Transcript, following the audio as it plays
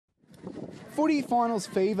Footy finals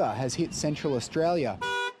fever has hit Central Australia.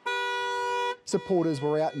 Supporters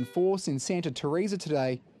were out in force in Santa Teresa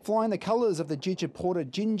today, flying the colours of the Gigiporta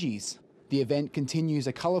Gingies. The event continues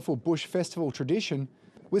a colourful bush festival tradition,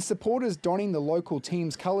 with supporters donning the local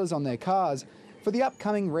team's colours on their cars for the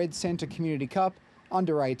upcoming Red Centre Community Cup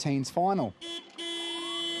Under-18s final.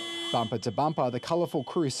 Bumper to bumper, the colourful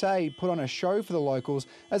crusade put on a show for the locals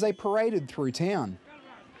as they paraded through town.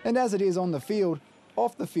 And as it is on the field,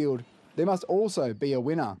 off the field, there must also be a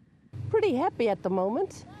winner. Pretty happy at the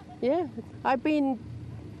moment, yeah. I've been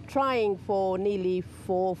trying for nearly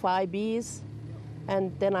 4 or 5 years,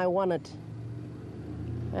 and then I won it.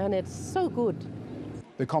 And it's so good.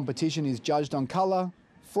 The competition is judged on colour,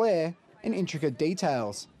 flair and intricate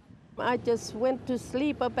details. I just went to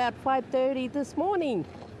sleep about 5:30 this morning,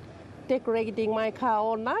 decorating my car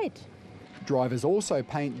all night. Drivers also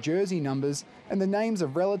paint jersey numbers and the names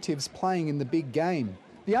of relatives playing in the big game.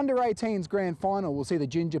 The Under-18s Grand Final will see the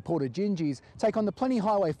Gigiporta Gingies take on the Plenty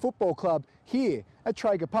Highway Football Club here at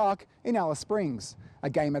Traeger Park in Alice Springs, a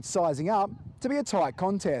game that's sizing up to be a tight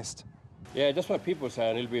contest. Yeah, just what people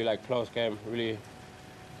say, it'll be like close game, really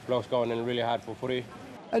close going and really hard for footy.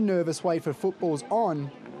 A nervous wait for football's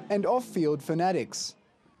on and off-field fanatics.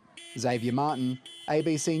 Xavier Martin,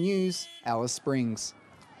 ABC News, Alice Springs.